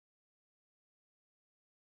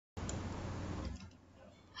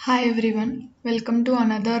Hi everyone, welcome to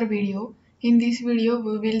another video. In this video,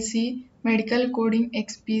 we will see medical coding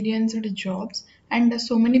experienced jobs, and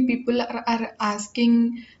so many people are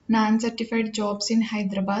asking non-certified jobs in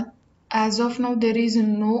Hyderabad. As of now, there is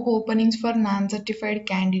no openings for non-certified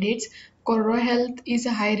candidates. Corro Health is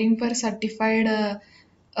hiring for certified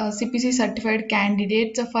CPC certified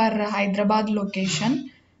candidates for Hyderabad location.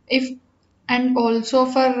 If and also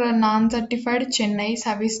for non-certified Chennai,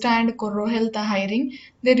 Savista and Corro Health are hiring.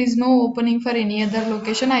 There is no opening for any other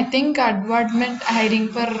location. I think advertisement hiring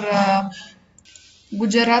for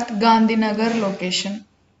Gujarat Gandhinagar location.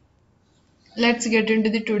 Let's get into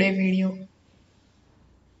the today video.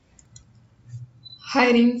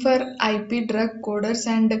 Hiring for IP drug coders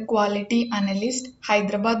and quality analyst,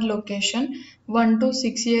 Hyderabad location, 1 to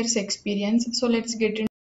 6 years experience. So let's get into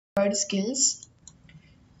word skills.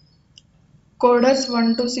 Coders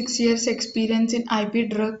 1 to 6 years experience in IP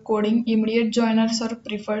drug coding, immediate joiners are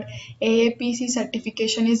preferred. AAPC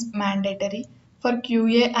certification is mandatory. For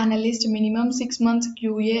QA analyst, minimum 6 months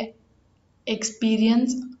QA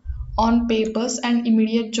experience on papers and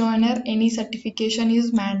immediate joiner, any certification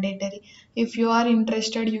is mandatory. If you are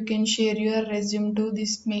interested, you can share your resume to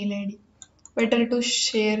this mail ID. Better to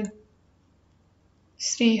share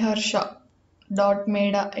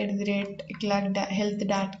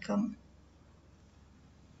sriharsha.meda@health.com.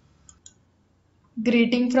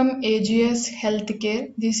 Greeting from AGS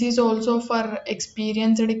Healthcare. This is also for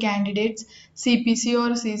experienced candidates, CPC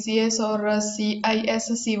or CCS or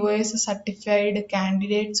CIS, COS certified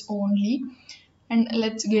candidates only. And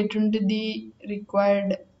let's get into the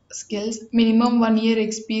required skills. Minimum 1 year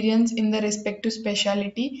experience in the respective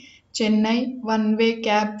specialty. Chennai, one-way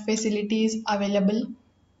cab facility is available.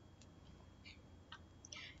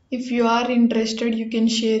 If you are interested, you can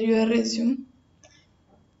share your resume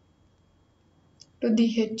to the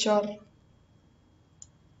HR.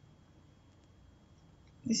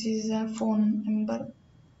 This is a phone number.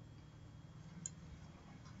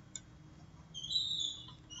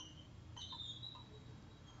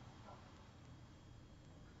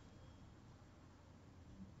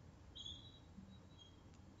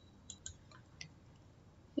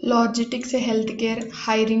 Logistics Healthcare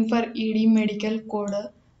hiring for ED medical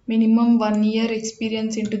coder. Minimum 1 year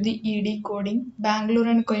experience into the ED coding. Bangalore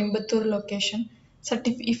and Coimbatore location.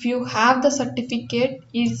 If you have the certificate,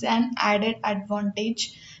 is an added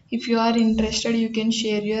advantage. If you are interested, you can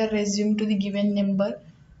share your resume to the given number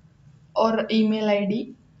or email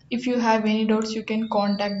ID. If you have any doubts, you can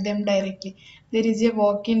contact them directly. There is a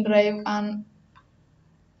walk-in drive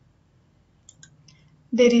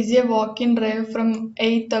from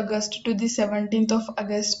 8th August to the 17th of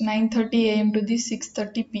August, 9:30 a.m. to the 6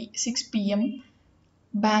 p.m.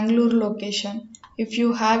 Bangalore location. If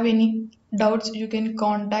you have any doubts, you can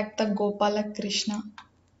contact the Gopalakrishna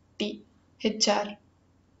T. HR.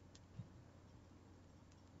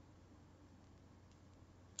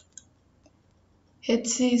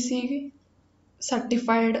 HCC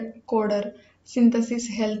certified coder, synthesis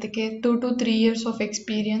healthcare, 2 to 3 years of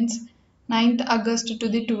experience, 9th August to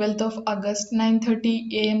the 12th of August,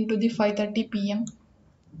 9:30 a.m. to the 5:30 p.m.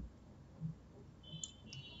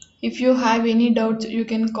 If you have any doubts, you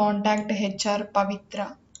can contact HR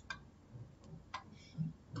Pavitra.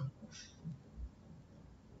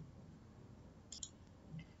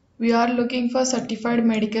 We are looking for certified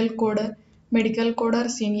medical coder,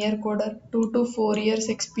 senior coder, 2 to 4 years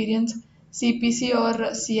experience, CPC or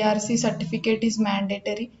CRC certificate is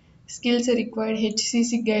mandatory. Skills required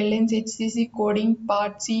HCC guidelines, HCC coding,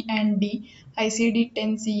 Part C and D, ICD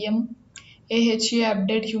 10 CM, AHA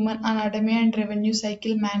update, human anatomy and revenue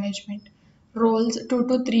cycle management. Roles 2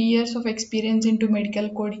 to 3 years of experience into medical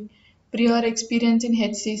coding, prior experience in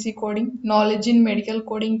HCC coding, knowledge in medical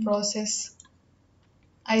coding process,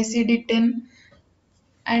 ICD 10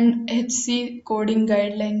 and HC coding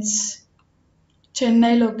guidelines.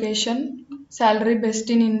 Chennai location, salary best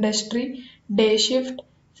in industry, day shift,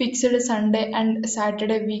 fixed Sunday and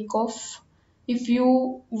Saturday week off. If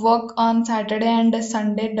you work on Saturday and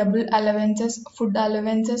Sunday, double allowances, food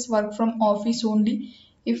allowances, work from office only.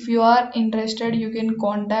 If you are interested, you can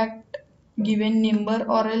contact given number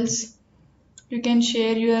or else you can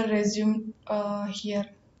share your resume here.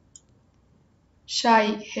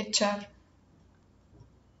 Shai HR.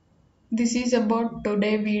 This is about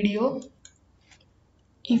today video.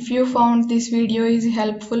 If you found this video is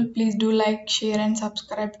helpful, please do like, share and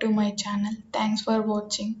subscribe to my channel. Thanks for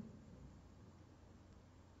watching.